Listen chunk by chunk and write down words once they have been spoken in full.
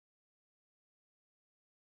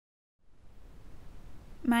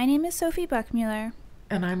My name is Sophie Buckmuller.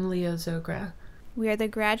 And I'm Leo Zogra. We are the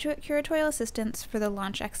graduate curatorial assistants for the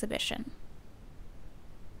launch exhibition.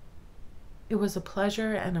 It was a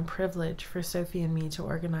pleasure and a privilege for Sophie and me to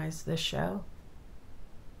organize this show.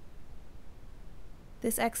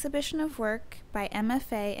 This exhibition of work by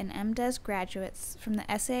MFA and MDes graduates from the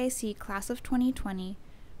SAIC class of 2020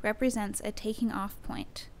 represents a taking off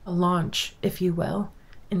point. A launch, if you will,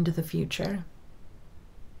 into the future.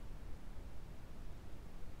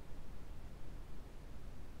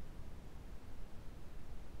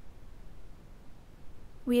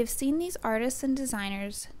 We have seen these artists and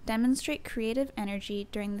designers demonstrate creative energy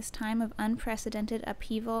during this time of unprecedented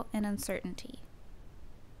upheaval and uncertainty.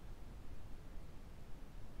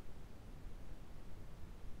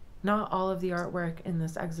 Not all of the artwork in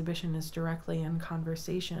this exhibition is directly in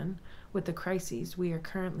conversation with the crises we are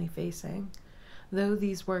currently facing, though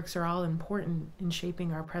these works are all important in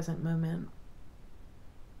shaping our present moment.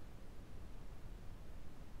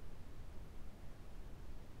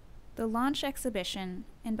 The launch exhibition,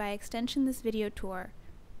 and by extension this video tour,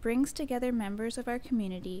 brings together members of our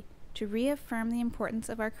community to reaffirm the importance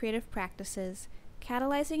of our creative practices,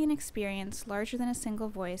 catalyzing an experience larger than a single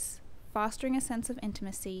voice, fostering a sense of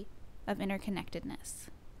intimacy, of interconnectedness.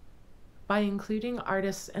 By including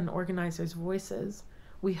artists and organizers' voices,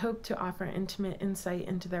 we hope to offer intimate insight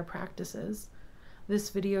into their practices. This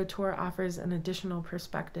video tour offers an additional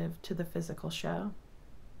perspective to the physical show.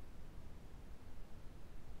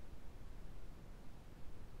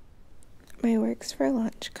 My works for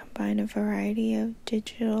launch combine a variety of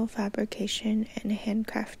digital fabrication and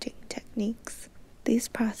handcrafting techniques. These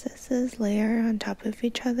processes layer on top of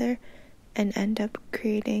each other and end up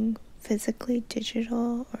creating physically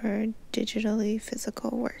digital or digitally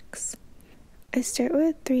physical works. I start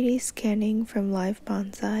with 3D scanning from Live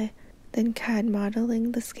Bonsai, then CAD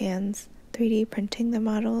modeling the scans, 3D printing the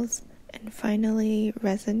models, and finally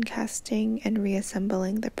resin casting and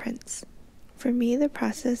reassembling the prints. For me, the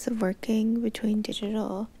process of working between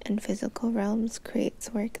digital and physical realms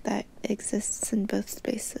creates work that exists in both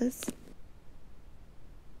spaces.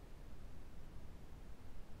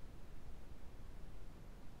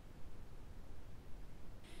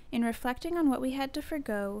 In reflecting on what we had to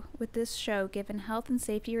forgo with this show given health and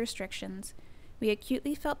safety restrictions, we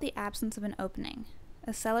acutely felt the absence of an opening,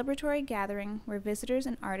 a celebratory gathering where visitors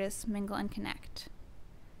and artists mingle and connect.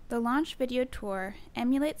 The launch video tour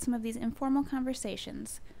emulates some of these informal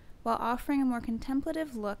conversations while offering a more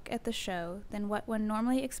contemplative look at the show than what one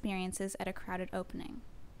normally experiences at a crowded opening.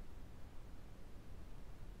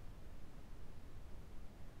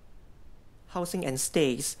 Housing and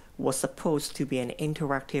Stays was supposed to be an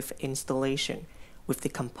interactive installation with the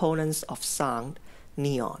components of sound,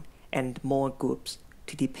 neon, and more groups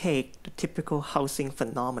to depict the typical housing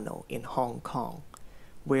phenomenon in Hong Kong,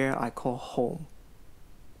 where I call home.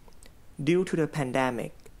 Due to the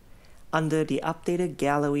pandemic, under the updated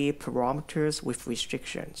gallery parameters with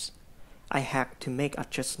restrictions, I had to make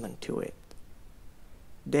adjustment to it.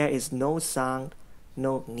 There is no sound,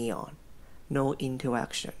 no neon, no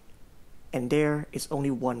interaction, and there is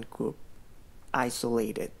only one group,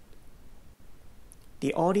 isolated.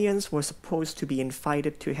 The audience was supposed to be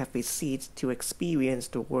invited to have a seat to experience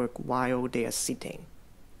the work while they are sitting.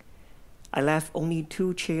 I left only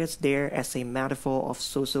 2 chairs there as a metaphor of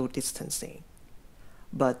social distancing,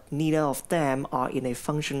 but neither of them are in a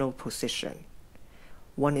functional position.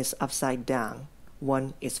 One is upside down,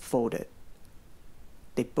 one is folded.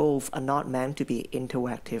 They both are not meant to be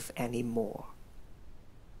interactive anymore.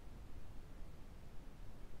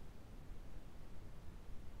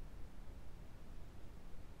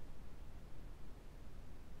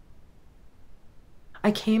 I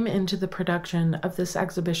came into the production of this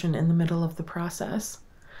exhibition in the middle of the process.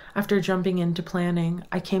 After jumping into planning,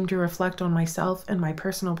 I came to reflect on myself and my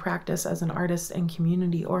personal practice as an artist and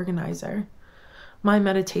community organizer. My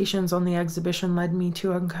meditations on the exhibition led me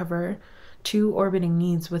to uncover 2 orbiting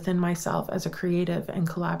needs within myself as a creative and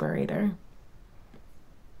collaborator.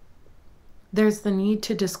 There's the need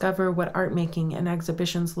to discover what art making and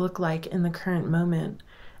exhibitions look like in the current moment,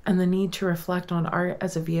 and the need to reflect on art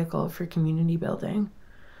as a vehicle for community building.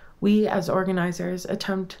 We, as organizers,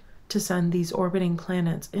 attempt to send these orbiting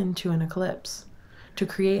planets into an eclipse, to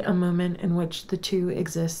create a moment in which the 2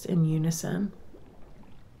 exist in unison.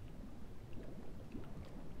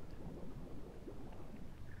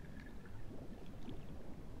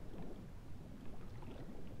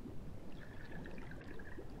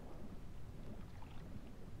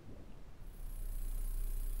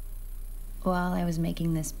 While I was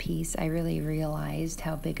making this piece, I really realized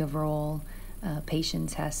how big a role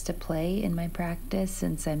patience has to play in my practice,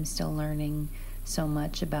 since I'm still learning so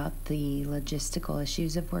much about the logistical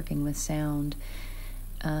issues of working with sound.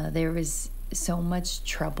 There was so much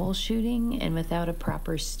troubleshooting, and without a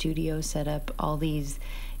proper studio setup, all these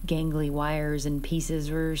gangly wires and pieces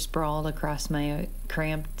were sprawled across my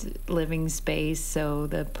cramped living space. So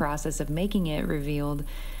the process of making it revealed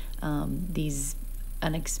these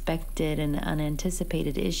unexpected and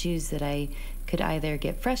unanticipated issues that I could either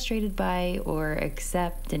get frustrated by or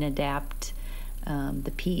accept and adapt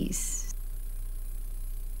the piece.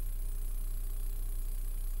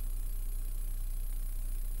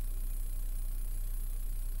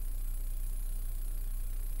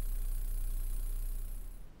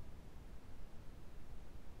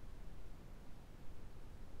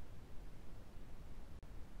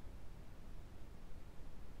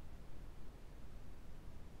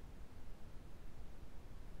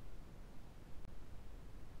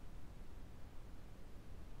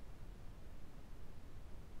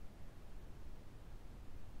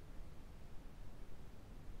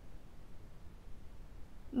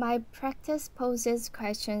 My practice poses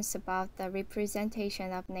questions about the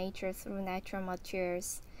representation of nature through natural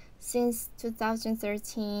materials. Since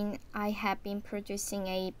 2013, I have been producing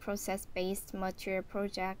a process-based material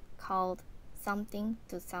project called Something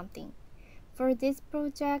to Something. For this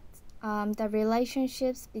project, the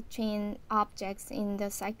relationships between objects in the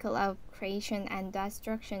cycle of creation and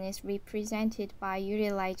destruction is represented by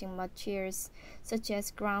utilizing materials such as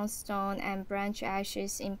ground stone and branch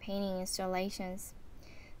ashes in painting installations.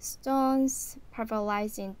 Stones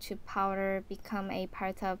pulverized into powder become a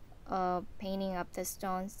part of painting of the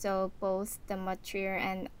stone, so both the material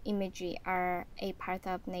and imagery are a part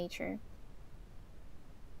of nature.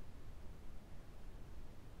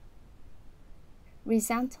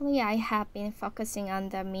 Recently, I have been focusing on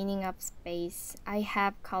the meaning of space. I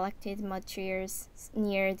have collected materials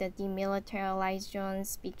near the demilitarized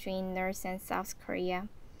zones between North and South Korea.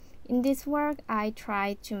 In this work, I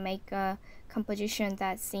tried to make a composition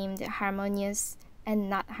that seemed harmonious and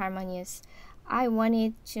not harmonious. I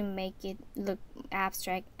wanted to make it look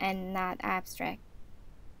abstract and not abstract.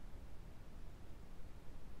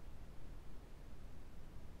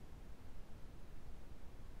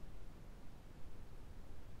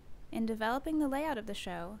 In developing the layout of the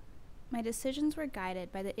show, my decisions were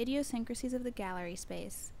guided by the idiosyncrasies of the gallery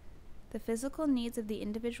space, the physical needs of the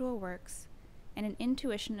individual works, and an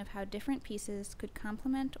intuition of how different pieces could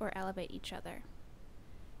complement or elevate each other.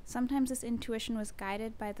 Sometimes this intuition was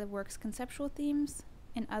guided by the work's conceptual themes,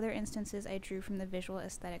 in other instances I drew from the visual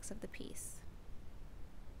aesthetics of the piece.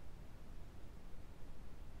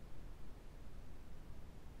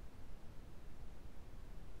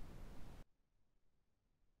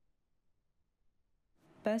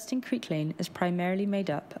 Bursting Creek Lane is primarily made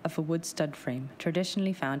up of a wood stud frame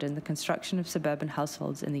traditionally found in the construction of suburban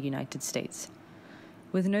households in the United States.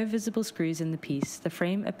 With no visible screws in the piece, the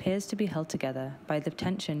frame appears to be held together by the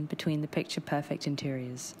tension between the picture-perfect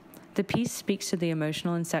interiors. The piece speaks to the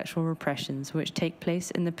emotional and sexual repressions which take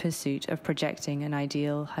place in the pursuit of projecting an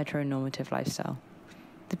ideal heteronormative lifestyle.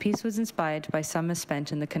 The piece was inspired by summers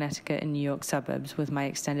spent in the Connecticut and New York suburbs with my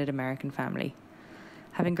extended American family.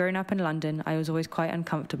 Having grown up in London, I was always quite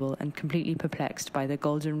uncomfortable and completely perplexed by the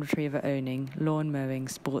golden retriever owning, lawn mowing,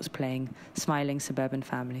 sports playing, smiling suburban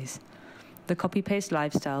families. The copy-paste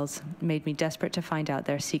lifestyles made me desperate to find out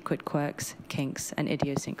their secret quirks, kinks, and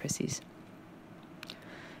idiosyncrasies.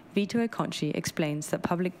 Vito Acconci explains that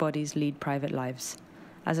public bodies lead private lives.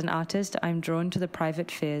 As an artist, I'm drawn to the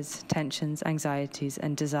private fears, tensions, anxieties,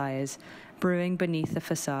 and desires brewing beneath the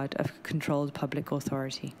facade of controlled public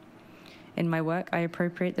authority. In my work, I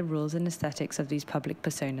appropriate the rules and aesthetics of these public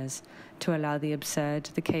personas to allow the absurd,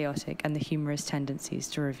 the chaotic, and the humorous tendencies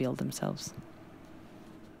to reveal themselves.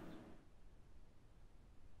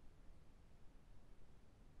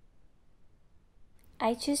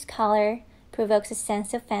 I Choose Color provokes a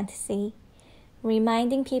sense of fantasy,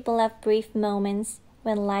 reminding people of brief moments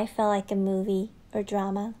when life felt like a movie or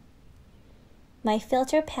drama. My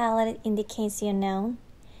filter palette indicates the unknown,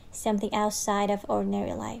 something outside of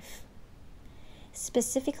ordinary life.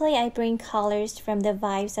 Specifically, I bring colors from the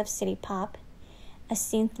vibes of city pop, a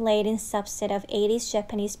synth-laden subset of 80s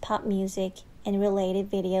Japanese pop music and related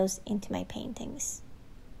videos into my paintings.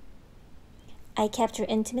 I capture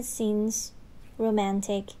intimate scenes,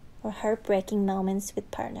 romantic or heartbreaking moments with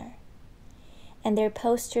partner, and their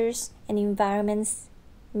posters and environments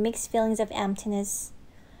mix feelings of emptiness,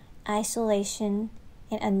 isolation,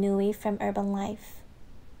 and ennui from urban life.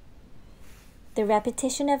 The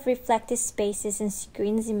repetition of reflective spaces and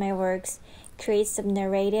screens in my works creates a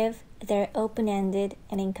narrative that are open-ended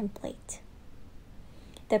and incomplete.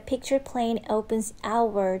 The picture plane opens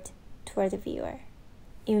outward toward the viewer,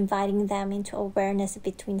 inviting them into awareness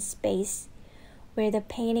between space, where the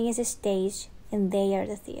painting is a stage and they are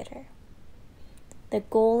the theater. The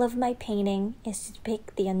goal of my painting is to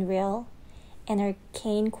depict the unreal and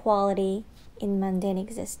arcane quality in mundane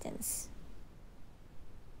existence.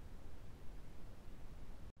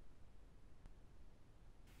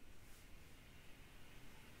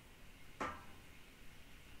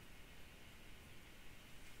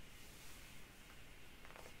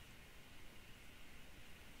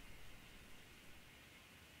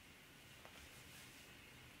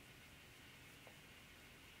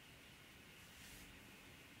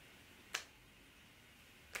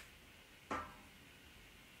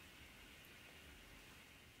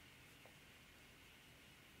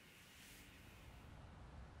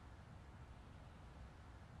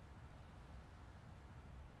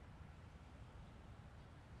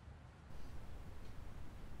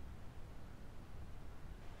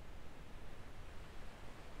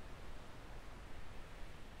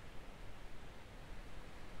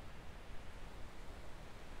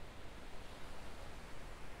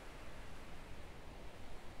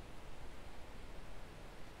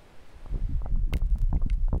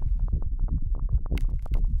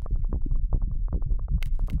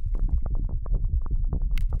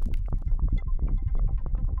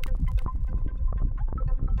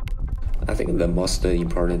 I think the most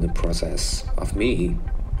important process of me,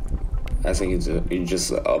 I think it's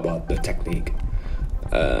just about the technique.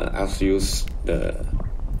 I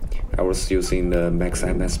was using the Max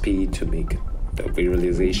MSP to make the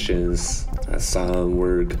visualizations, sound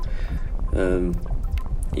work.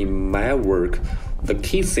 In my work, the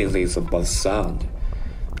key thing is about sound.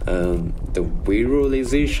 The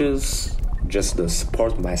visualizations just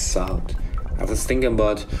support my sound. I was thinking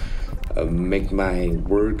about make my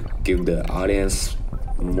work give the audience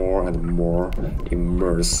more and more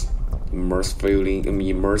immersive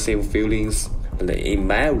feelings. And in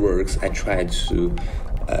my works, I try to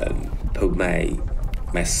put my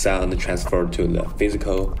sound transfer to the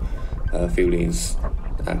physical feelings,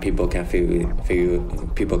 and people can feel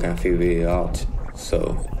it out.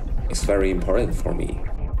 So it's very important for me.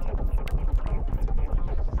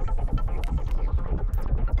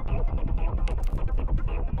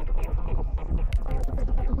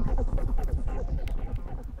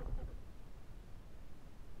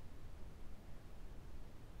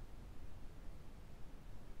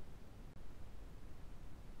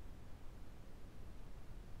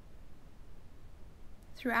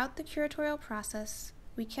 Throughout the curatorial process,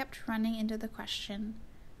 we kept running into the question,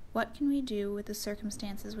 what can we do with the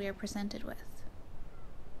circumstances we are presented with?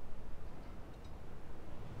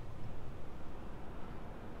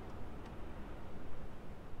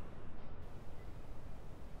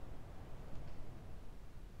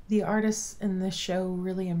 The artists in this show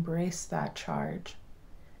really embrace that charge,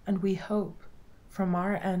 and we hope, from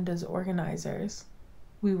our end as organizers,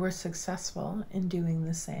 we were successful in doing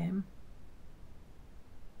the same.